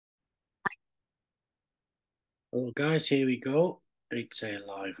Well, guys, here we go. It's a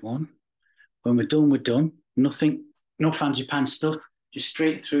live one. When we're done, we're done. Nothing, no fancy pants stuff. Just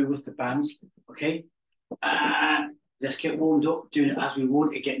straight through with the bands. Okay. And let's get warmed up, doing it as we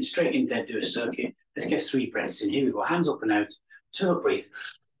would, getting straight in there, do a circuit. Let's get 3 breaths in. Here we go. Hands up and out. Turn up, breathe.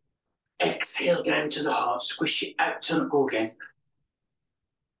 Exhale down to the heart. Squish it out. Turn up, go again.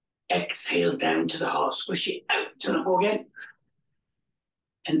 Exhale down to the heart. Squish it out. Turn up, go again.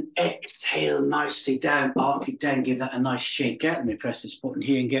 And exhale nicely down, arc it down, give that a nice shake out. Let me press this button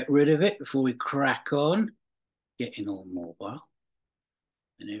here and get rid of it before we crack on. Getting all mobile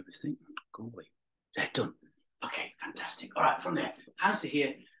and everything. Go away. There, done. Okay, fantastic. All right, from there, hands to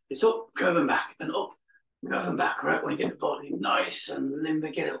here. It's up, curve and back, and up, curve and back. Right, when you get the body nice and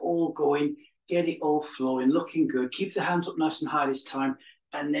limber, get it all going, get it all flowing, looking good. Keep the hands up nice and high this time,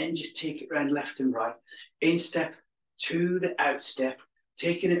 and then just take it around left and right. In step to the out step.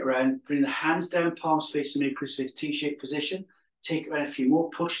 Taking it around, bring the hands down, palms facing me, crucifix, T-shaped position. Take it around a few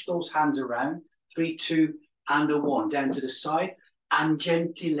more. Push those hands around. 3, 2, and a 1. Down to the side and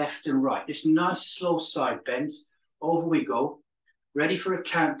gently left and right. This nice slow side bends. Over we go. Ready for a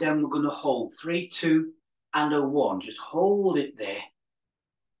countdown. We're going to hold 3, 2, and a 1. Just hold it there.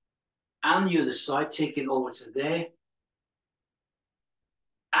 And the other side, take it over to there.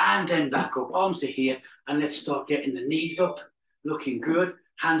 And then back up, arms to here. And let's start getting the knees up. Looking good.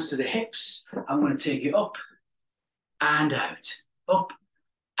 Hands to the hips. I'm going to take it up and out. Up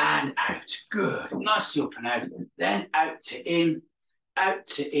and out. Good. Nicely up and out. Then out to in. Out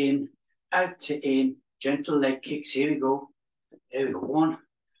to in. Out to in. Gentle leg kicks. Here we go. There we go. 1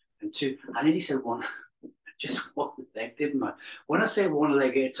 and 2. I nearly said 1. Just 1 leg, didn't I? When I say 1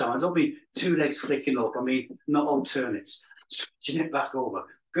 leg at a time, I don't mean 2 legs flicking up. I mean not alternates. Switching it back over.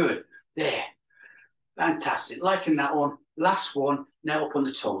 Good. There. Fantastic. Liking that one. Last one. Now up on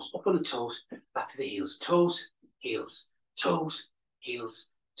the toes. Up on the toes. Back to the heels. Toes, heels, toes, heels,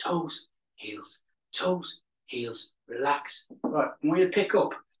 toes, heels, toes, heels. Relax. Right. I'm going to pick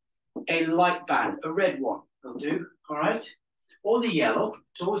up a light band, a red one. Will do. All right. Or the yellow.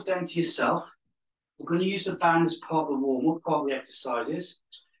 It's always down to yourself. We're going to use the band as part of the warm-up, part of the exercises.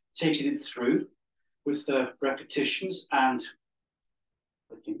 Taking it through with the repetitions and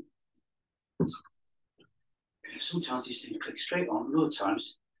sometimes these things click straight on, other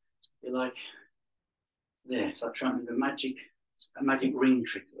times you're like, there, it's like trying to do a magic ring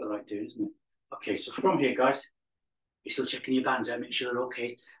trick that I like doing, isn't it? Okay, so from here, guys, you're still checking your bands out, make sure they're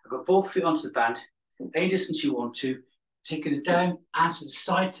okay. I've got both feet onto the band, any distance you want to, taking it down and to the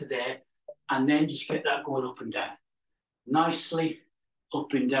side to there, and then just get that going up and down. Nicely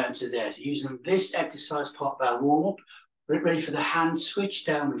up and down to there. Using this exercise part of our warm-up, ready for the hand switch,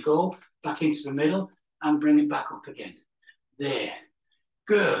 down we go, back into the middle, and bring it back up again. There.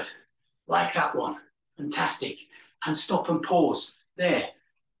 Good. Like that one. Fantastic. And stop and pause. There.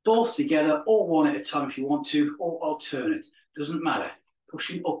 Both together or one at a time if you want to, or alternate. Doesn't matter.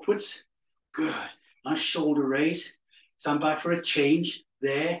 Pushing upwards. Good. Nice shoulder raise. Stand by for a change.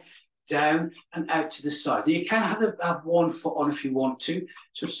 There. Down and out to the side. Now you can have 1 foot on if you want to.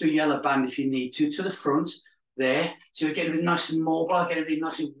 So just do a yellow band if you need to the front. There. So you're getting everything nice and mobile, get everything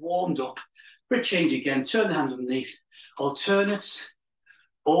nice and warmed up. For a change again, turn the hands underneath, alternates,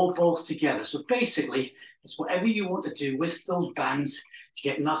 all both together. So basically, it's whatever you want to do with those bands to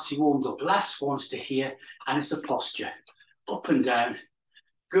get nicely warmed up. Last one's to here, and it's the posture. Up and down.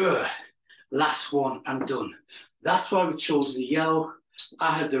 Good. Last one, I'm done. That's why we chose the yellow.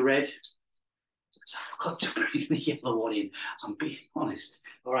 I had the red. So I forgot to bring the yellow one in. I'm being honest.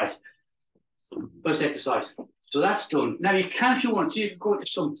 All right. First exercise. So that's done. Now you can, if you want to, you can go into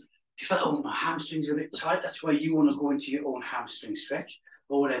some. If you feel, oh, my hamstrings are a bit tight, that's why you want to go into your own hamstring stretch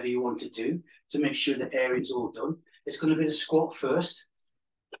or whatever you want to do to make sure the area's all done. It's going to be the squat first.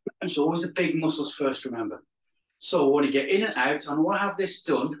 And so always the big muscles first, remember. So I want to get in and out, and I want to have this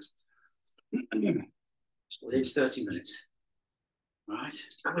done within 30 minutes. All right?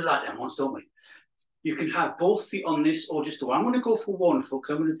 We like them ones, don't we? You can have both feet on this or just the one. I'm going to go for 1 foot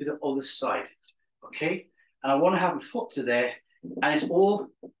because I'm going to do the other side. Okay? And I want to have a foot to there, and it's all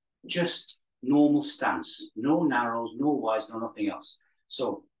just normal stance. No narrows, no wides, no nothing else.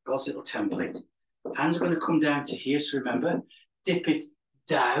 So, God's little template. Hands are going to come down to here. So remember, dip it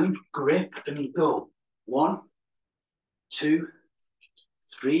down, grip, and go. 1, 2,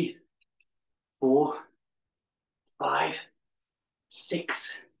 3, 4, 5,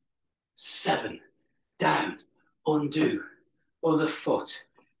 6, 7. Down, undo, other foot,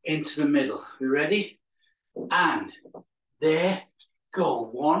 into the middle. We ready? And there, go.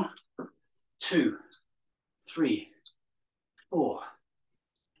 1, 2, 3, 4,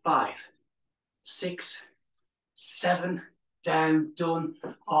 5, 6, 7, down, done,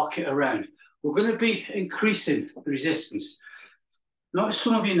 arc it around. We're going to be increasing the resistance. Notice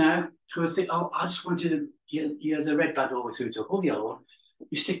some of you now who think, oh, I just want to do the red band over through to hold the other one.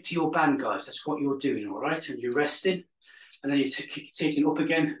 You stick to your band, guys. That's what you're doing, all right? And you're resting, and then you're taking up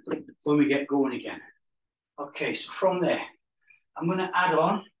again when we get going again. Okay, so from there, I'm going to add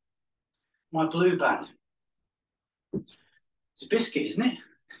on my blue band. It's a biscuit, isn't it?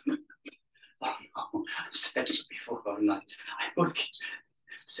 Oh, no. I've said this before, haven't I?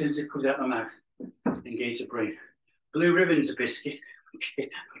 As soon as it comes out of my mouth, engage the brain. Blue ribbon's a biscuit. Okay,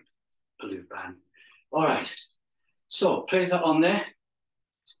 blue band. All right. So place that on there.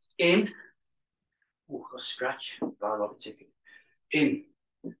 In. Oh, got a scratch. Bad lot of ticket. In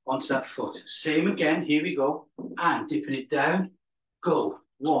onto that foot. Same again. Here we go. And dipping it down. Go.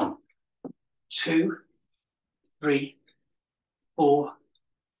 1, 2, 3, 4,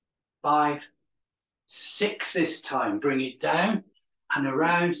 5, 6 this time. Bring it down and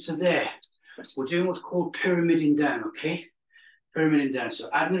around to there. We're doing what's called pyramiding down, okay? Pyramiding down. So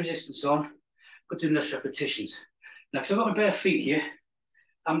adding the resistance on, but doing less repetitions. Now, because I've got my bare feet here,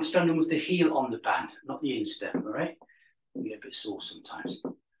 I'm standing with the heel on the band, not the instep, all right? We get a bit sore sometimes.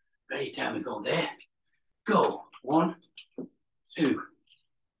 Ready, down we go there. Go. 1, 2,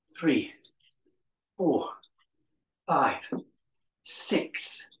 3, 4, 5,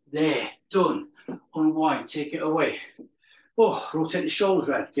 6. There, done. Unwind, take it away. Oh, rotate the shoulders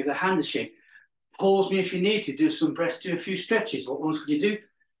around, give the hand a shake. Pause me if you need to, do some breaths, do a few stretches. What ones can you do?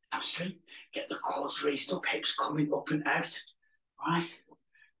 Hamstring, get the quads raised up, hips coming up and out. All right,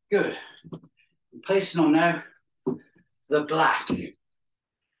 good. I'm placing on now the black.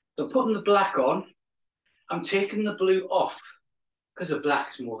 So putting the black on, I'm taking the blue off because the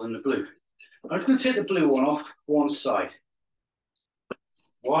black's more than the blue. I'm just going to take the blue one off one side.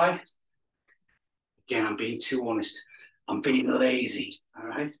 Why? Again, I'm being too honest. I'm being lazy, all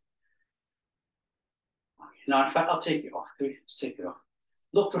right? Now, in fact, I'll take it off. Let's take it off.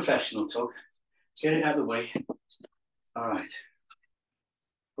 Look professional, Tug. Get it out of the way. All right.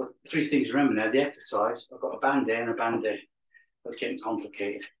 But 3 things. Remember now, the exercise. I've got a band there and a band there. That's getting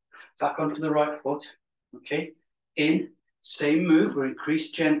complicated. Back onto the right foot. Okay. In. Same move. We're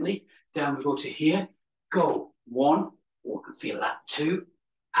increased gently. Down we go to here. Go. 1. Oh, I can feel that. 2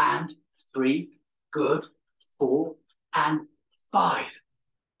 and 3. Good. 4 and 5.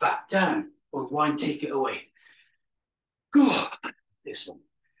 Back down. Unwind, take it away. Good. This one.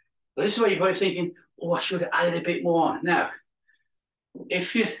 But this is where you're probably thinking, oh, I should have added a bit more on. Now,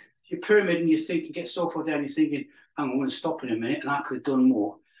 if you're pyramid and you think you get so far down, you're thinking, I'm going to stop in a minute and I could have done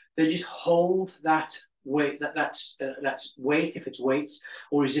more. Then just hold that weight, that's weight if it's weights,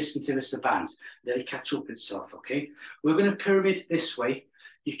 or resistance if it's the bands. Let it catch up itself, okay? We're going to pyramid this way.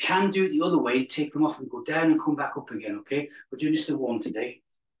 You can do it the other way, take them off and go down and come back up again, okay? We're doing just the one today.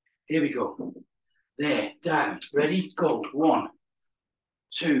 Here we go. There, down, ready, go. 1,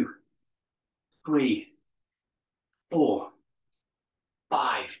 2, 3, 4,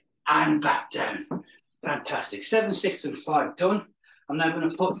 5, and back down. Fantastic. 7, 6, and 5 done. I'm now going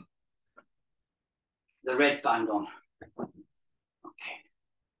to put the red band on. Okay.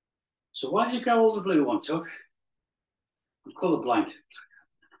 So why did you grab all the blue one, Tug? I'm colourblind.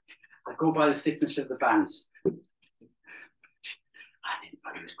 I go by the thickness of the bands. I didn't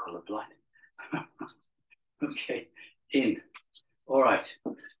know he was colourblind. Okay, in. All right.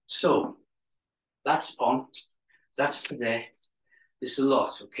 So that's on. That's to there. This is a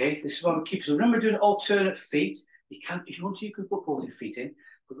lot, okay? This is what we keep. So remember doing alternate feet. You can, if you want to, you could put both your feet in.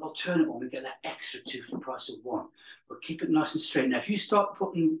 But alternate one, we get that extra 2 for the price of 1. But keep it nice and straight. Now, if you start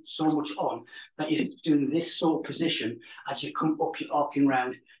putting so much on that you're doing this sort of position, as you come up, you're arcing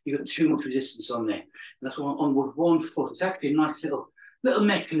round, you've got too much resistance on there. And that's why on with 1 foot. It's actually a nice little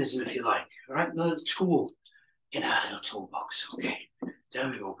mechanism, if you like. All right, another tool in our little toolbox. Okay,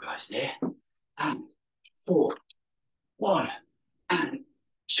 down we go, guys. There. And 4, 1, and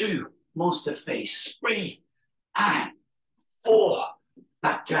 2. Monster face. 3, and 4.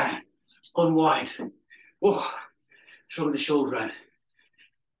 Back down, unwind. Oh, throw the shoulders around.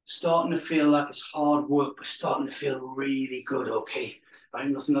 Starting to feel like it's hard work, but starting to feel really good, okay? Right,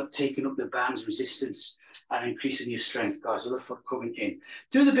 nothing like taking up the band's resistance and increasing your strength, guys. Other foot coming in.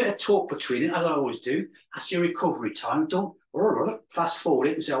 Do the bit of talk between it, as I always do. That's your recovery time. Don't fast forward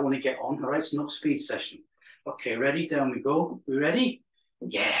it and say, I want to get on. All right, it's not a speed session. Okay, ready? Down we go. We ready?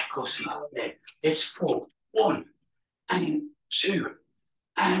 Yeah, of course we are. There. It's 4, 1, and 2.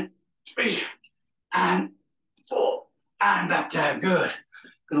 And 3, and 4, and back down. Good.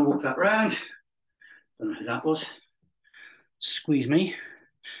 Gonna walk that round. Don't know who that was. Squeeze me.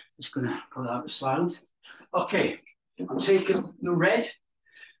 Just gonna put that out of silent. Okay, I'm taking the red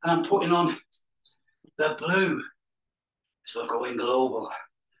and I'm putting on the blue. So we're going global.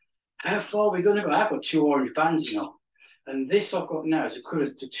 How far are we going to go? I've got 2 orange bands, you know. And this I've got now is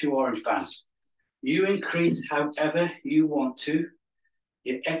equivalent to 2 orange bands. You increase however you want to.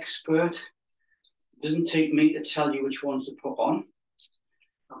 You're expert. It doesn't take me to tell you which ones to put on.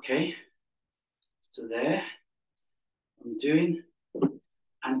 Okay. So there. I'm doing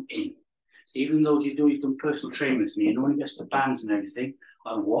and in. Even though you've done personal training with me, and no one gets the bands and everything,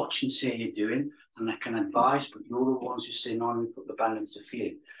 I watch and see how you're doing, and I can advise, but you're the ones who say, no, I'm going to put the band into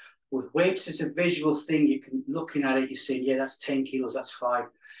feeling. With weights, it's a visual thing. You can, looking at it, you say, yeah, that's 10 kilos, that's 5.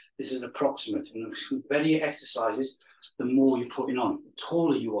 This is approximate. And the better your exercises, the more you're putting on, the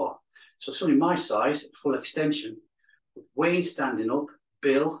taller you are. So somebody my size, full extension, with Wayne standing up,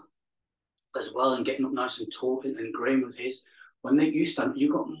 Bill as well, and getting up nice and tall, and Graham with his, when you stand,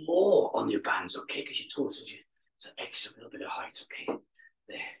 you've got more on your bands, okay, because you're taller, so it's an extra little bit of height, okay,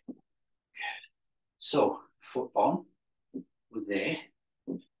 there, good. So, foot on, we're there,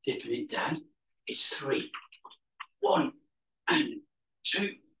 dipping it down, it's 3, 1, and 2,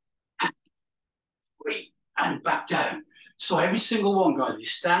 and 3, and back down. So every single one, guys, you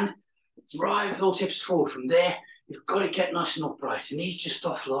stand, drive those hips forward. From there, you've got to get nice and upright, knees just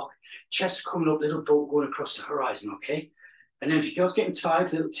off lock, chest coming up, little boat going across the horizon, okay? And then if you're getting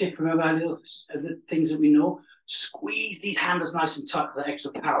tired, little tip, remember our little things that we know, squeeze these handles nice and tight for that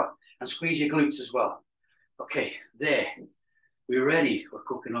extra power, and squeeze your glutes as well. Okay, there. We're ready. We're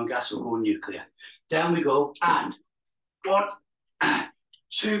cooking on gas, we're going nuclear. Down we go, and 1, and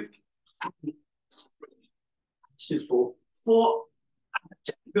 2, and 3, 2, 4, 4,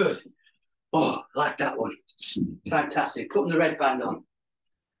 good. Oh, like that one. Fantastic. Putting the red band on.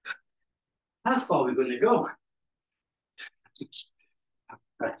 How far are we going to go?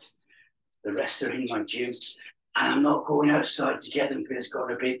 Right. The rest are in my gym, and I'm not going outside to get them because it's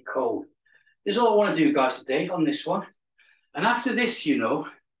got a bit cold. This is all I want to do, guys, today on this one. And after this, you know,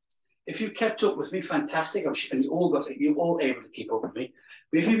 if you kept up with me, fantastic. And you're all able to keep up with me.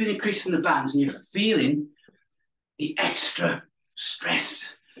 But if you've been increasing the bands and you're feeling the extra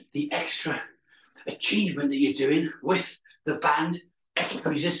stress, the extra achievement that you're doing with the band, extra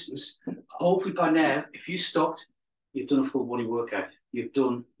resistance, hopefully by now, if you stopped, you've done a full body workout. You've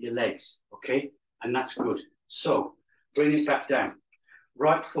done your legs, okay? And that's good. So, bring it back down.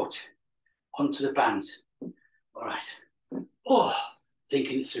 Right foot onto the bands. All right. Oh,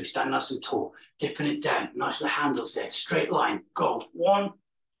 thinking it through. Stand nice and tall. Dipping it down. Nice with handles there. Straight line. Go. 1,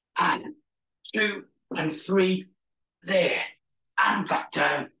 and 2, and 3. There. And back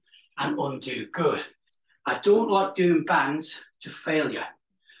down. And undo. Good. I don't like doing bands to failure.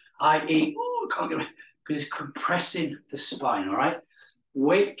 I.e., oh, I can't get it, because it's compressing the spine, all right?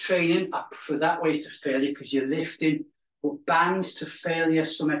 Weight training, I prefer that way, is to failure because you're lifting, but bands to failure,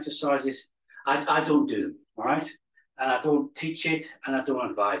 some exercises, I don't do them, all right? And I don't teach it and I don't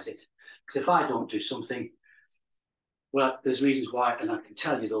advise it. Because if I don't do something, well, there's reasons why, and I can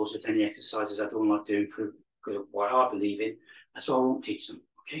tell you those with any exercises I don't like doing because of what I believe in, and so I won't teach them,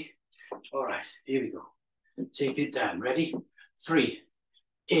 okay? All right, here we go. Take it down. Ready? 3,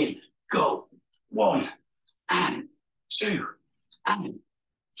 in, go. 1, and 2, and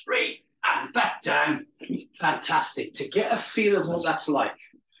 3, and back down. Fantastic. To get a feel of what that's like,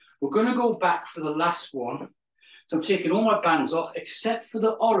 we're going to go back for the last one. So I'm taking all my bands off except for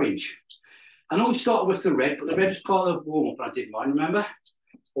the orange. I know we started with the red, but the red was part of the warm-up, and I did mine, remember?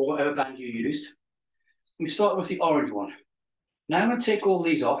 Or whatever band you used. We started with the orange one. Now I'm going to take all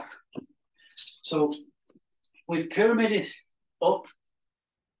these off. So we've pyramided up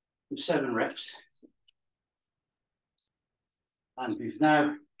from 7 reps. And we've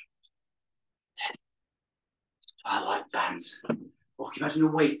now, I like bands. Well, can you imagine a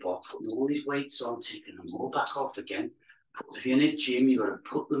weight bar, putting all these weights on, taking them all back off again. If you're in a gym, you've got to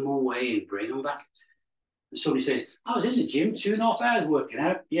put them away and bring them back. And somebody says, I was in the gym 2.5 hours working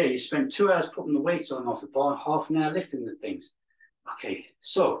out. Yeah, you spent 2 hours putting the weights on off the bar and half an hour lifting the things. Okay,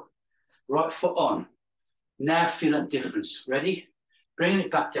 so right foot on. Now feel that difference. Ready? Bringing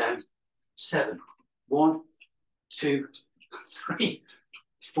it back down. 7. 1, 2, 3,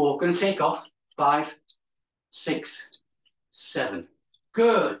 4. Going to take off. 5, 6, 7.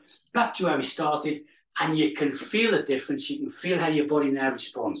 Good. Back to where we started. And you can feel the difference. You can feel how your body now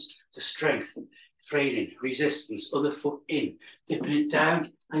responds to strength, training, resistance, other foot in, dipping it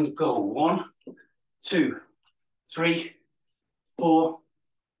down and go. 1, 2, 3, 4,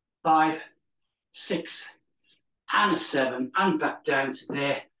 5, 6, and 7, and back down to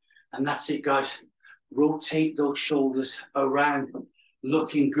there. And that's it, guys. Rotate those shoulders around,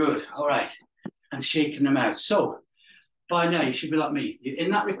 looking good. All right. And and shaking them out. So by now you should be like me. You're in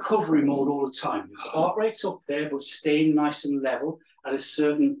that recovery mode all the time. Your heart rate's up there, but staying nice and level at a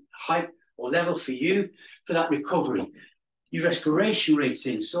certain height or level for you for that recovery. Your respiration rate's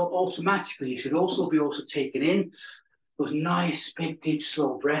in, so automatically you should also be taking in those nice, big, deep,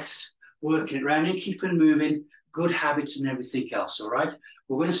 slow breaths, working it around and keeping moving, good habits and everything else, all right?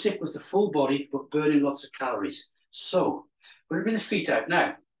 We're going to stick with the full body, but burning lots of calories. So we're going to bring the feet out.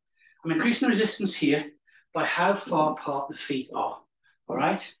 Now, I'm increasing the resistance here by how far apart the feet are, all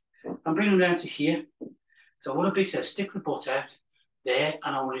right? I'm bringing them down to here. So I want to stick the butt out there,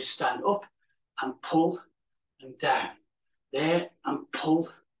 and I want to stand up and pull and down. There and pull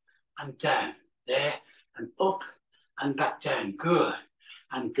and down. There and up and back down. Good.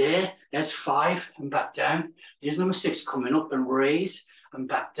 And there's 5 and back down. Here's number 6 coming up and raise and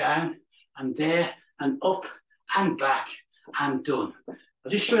back down. And there and up and back and done.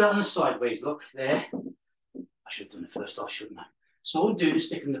 I'll just show you that on the sideways. Look there. I should have done it first off, shouldn't I? So what we'll do is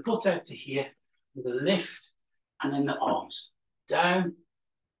sticking the butt out to here with a lift and then the arms down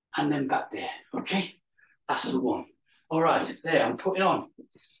and then back there. Okay? That's the one. All right, there, I'm putting on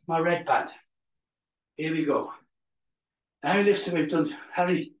my red band. Here we go. How many lifts have we done? How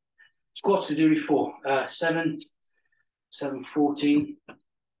many squats did we do before? 7, 14,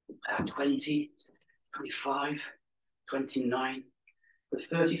 20, 25, 29,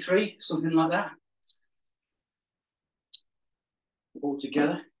 33, something like that. All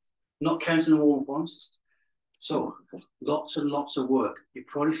together, not counting the warm ones. So, lots and lots of work. You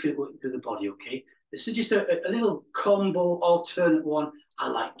probably feel it working through the body, okay? This is just a little combo alternate one I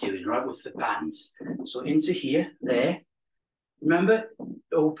like doing, right, with the bands. So into here, there. Remember,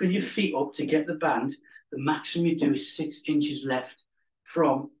 open your feet up to get the band. The maximum you do is 6 inches left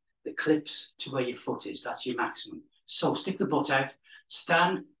from the clips to where your foot is. That's your maximum. So stick the butt out,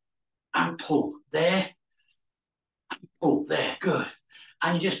 stand and pull. There, and pull. There, good.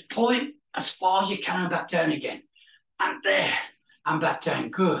 And you just pull it as far as you can and back down again. And there, and back down.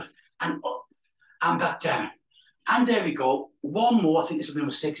 Good. And up. And back down. And there we go. One more. I think this will be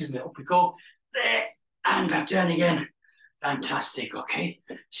number 6, isn't it? Up we go. There. And back down again. Fantastic. Okay.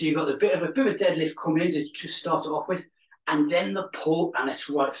 So you've got a bit of a deadlift coming in to just start it off with. And then the pull, and it's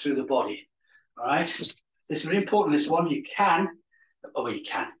right through the body. All right. This is really important, this one. You can.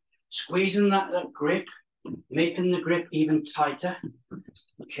 Squeezing that grip. Making the grip even tighter.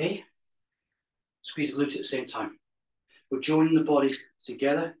 Okay. Squeeze the glutes at the same time. We're joining the body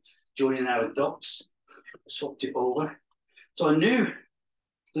together. Joining our dots, swapped it over. So a new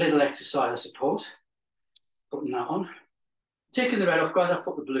little exercise, I suppose. Putting that on. Taking the red off, guys, I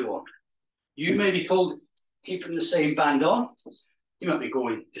put the blue on. You may be called keeping the same band on. You might be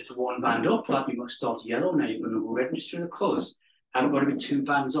going just one band up, like you might start yellow, now you're going to go red just through the colours. Haven't got to be 2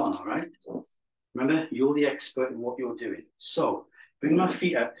 bands on, all right? Remember, you're the expert in what you're doing. So, bring my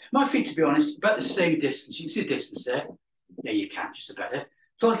feet out. My feet, to be honest, about the same distance. You can see the distance there. Yeah, you can, just about it.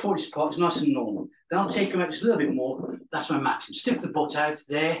 40 spot is nice and normal. Then I'll take them out just a little bit more. That's my maximum. Stick the butt out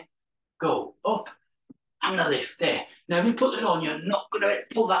there. Go up and the lift there. Now, when you put it on, you're not going to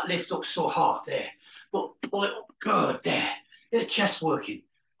pull that lift up so hard there. But pull it up good there. Get the chest working.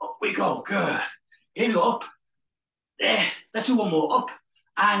 Up we go. Good. Here we go. Up. There. Let's do one more. Up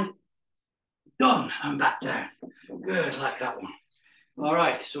and done. And back down. Good. Like that one. All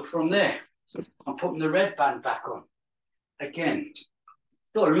right. So from there, I'm putting the red band back on. Again.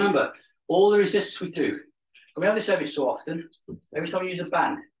 So remember, all the resistance we do, we have this every so often, every time you use a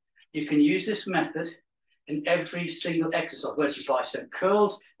band, you can use this method in every single exercise, whether it's your bicep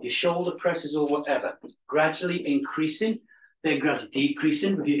curls, your shoulder presses or whatever, gradually increasing, then gradually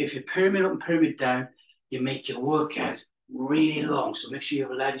decreasing. If you pyramid up and pyramid down, you make your workout really long. So make sure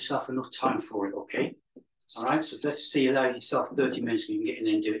you've allowed yourself enough time for it, okay? All right, so let's say you allow yourself 30 minutes so you can get in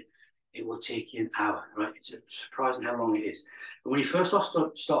there and do it. It will take you an hour, right? It's surprising how long it is. But when you first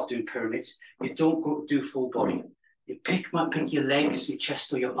start doing pyramids, you don't go do full body. You might pick your legs, your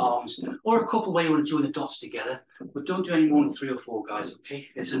chest or your arms, or a couple where you want to join the dots together, but don't do any more than 3 or 4, guys, okay?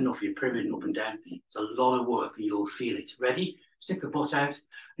 It's enough for your pyramid up and down. It's a lot of work and you'll feel it. Ready? Stick the butt out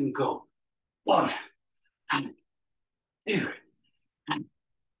and go. 1 and 2 and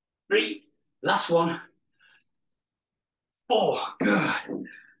 3. Last one. 4. Good.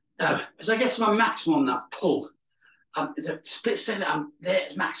 Now, as I get to my maximum on that pull, the split second I'm there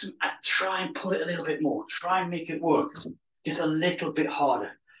at maximum, I try and pull it a little bit more. Try and make it work just a little bit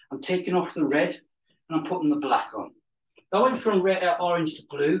harder. I'm taking off the red and I'm putting the black on. I went from red, orange to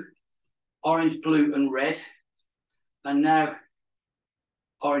blue, orange, blue and red, and now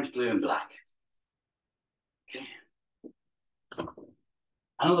orange, blue and black. Okay.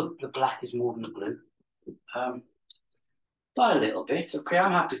 I know the black is more than the blue. By a little bit. Okay,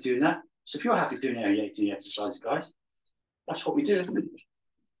 I'm happy doing that. So if you're happy doing it, yeah, doing the exercise, guys, that's what we do, isn't it?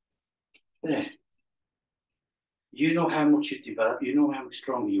 There. You know how much you've developed. You know how much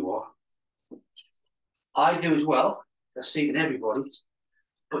stronger you are. I do as well. I see it in everybody.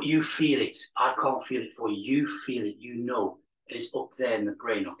 But you feel it. I can't feel it for you. You feel it. You know. It's up there in the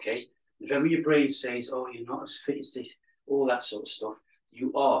brain, okay? Whenever your brain says, oh, you're not as fit as this, all that sort of stuff,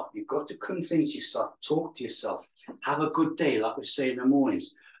 you are. You've got to convince yourself. Talk to yourself. Have a good day, like we say in the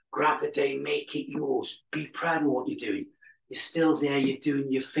mornings. Grab the day, make it yours. Be proud of what you're doing. You're still there. You're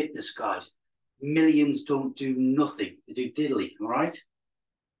doing your fitness, guys. Millions don't do nothing. They do diddly, all right?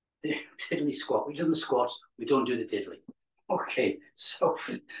 Diddly squat. We've done the squats. We don't do the diddly. Okay, so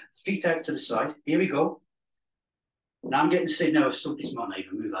feet out to the side. Here we go. Now I'm getting to say no, something's not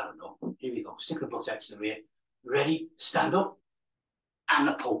even move. I don't know. Here we go. Stick the butt out to the rear. Ready? Stand up. And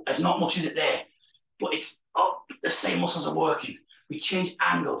the pull. There's not much, is it there? But it's up. The same muscles are working. We change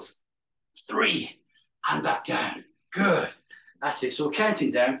angles. 3. And back down. Good. That's it. So we're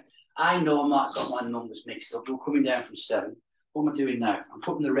counting down. I know I might have got my numbers mixed up. We're coming down from 7. What am I doing now? I'm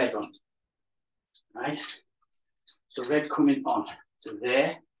putting the red on. Right? So red coming on to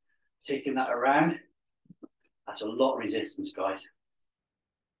there. Taking that around. That's a lot of resistance, guys.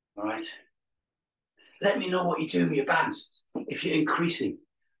 All right. Let me know what you're doing with your bands. If you're increasing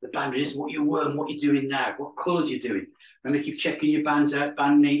the band resistance, what you were and what you're doing now, what colours you're doing. Remember, keep checking your bands out,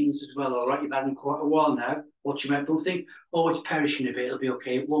 band maintenance as well. All right, you've had them quite a while now. Watch them out. Don't think, oh, it's perishing a bit. It'll be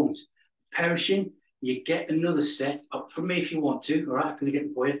okay. It won't. Perishing, you get another set up for me if you want to. All right, I'm going to get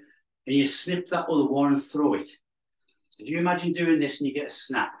it for you. And you snip that other one and throw it. So do you imagine doing this and you get a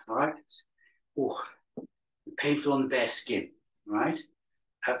snap? All right. Oh, painful on the bare skin. All right.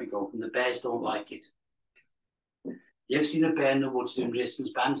 Out we go. And the bears don't like it. You ever seen a bear in the woods doing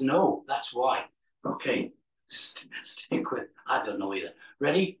resistance bands? No, that's why. Okay, stick with, I don't know either.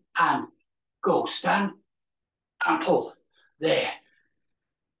 Ready? And go. Stand and pull. There.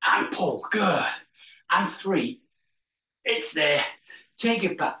 And pull. Good. And 3. It's there. Take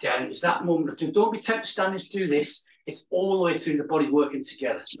it back down. It's that moment. Don't be tempted to stand and do this. It's all the way through the body working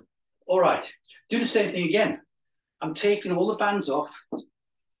together. All right. Do the same thing again. I'm taking all the bands off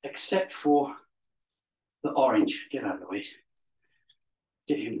except for the orange. Get out of the way.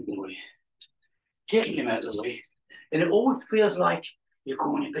 Get him out of the way. Get him out of the way. And it always feels like you're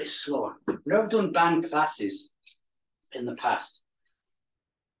going a bit slower. I've done band classes in the past.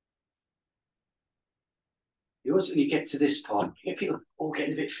 You always, when you get to this part, you get people all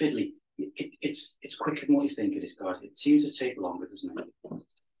getting a bit fiddly. It's quicker than what you think it is, guys. It seems to take longer, doesn't it?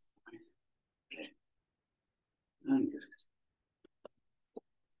 Okay. And good.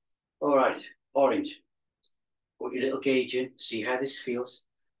 All right, orange. Put your little gauge in, see how this feels.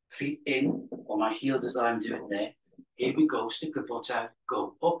 Feet in on my heels as I'm doing there. Here we go, stick the butt out,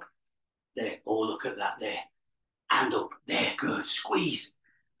 go up, there. Oh, look at that there. And up, there, good. Squeeze,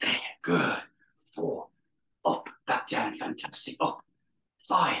 there, good. 4, up, back down, fantastic. Up,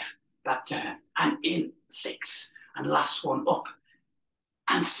 5, back down, and in. 6, and last one up,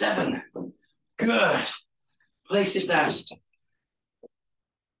 and 7. Good. Place it down.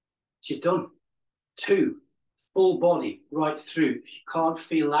 You're done. 2. Full body right through. If you can't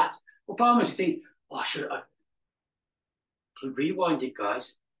feel that, well, by all means, you think, oh, I should have. Rewind it,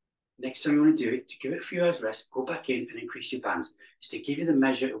 guys. Next time you want to do it, to give it a few hours rest, go back in and increase your bands. It's to give you the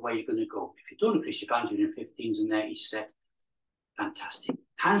measure of where you're going to go. If you don't increase your bands, you're in 15s and there each set. Fantastic.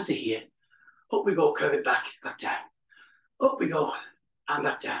 Hands to here. Up we go, curve it back, back down. Up we go, and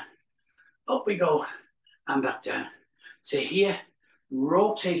back down. Up we go, and back down. To here,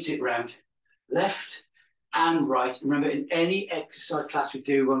 rotate it round, left and right. Remember, in any exercise class we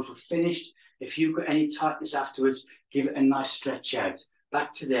do, once we're finished, if you've got any tightness afterwards, give it a nice stretch out.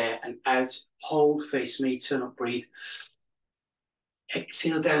 Back to there and out. Hold, face me, turn up, breathe.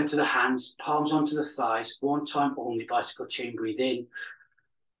 Exhale down to the hands, palms onto the thighs. One time only, bicycle chain, breathe in.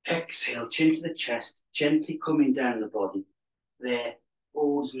 Exhale, chin to the chest, gently coming down the body. There.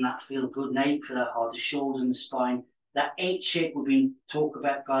 Oh, doesn't that feel good? Now you feel that hard, the shoulders and the spine. That H shape we've been talking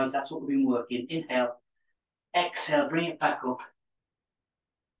about, guys, that's what we've been working. Inhale. Exhale, bring it back up.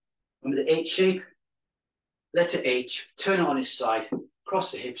 Remember the H shape? Letter H, turn it on its side,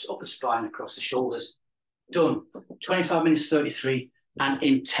 across the hips, up the spine, across the shoulders. Done. 25 minutes, 33, and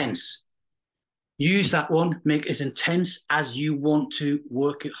intense. Use that one, make it as intense as you want to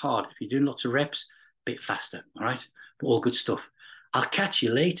work it hard. If you're doing lots of reps, a bit faster, all right? But all good stuff. I'll catch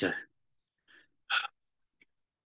you later.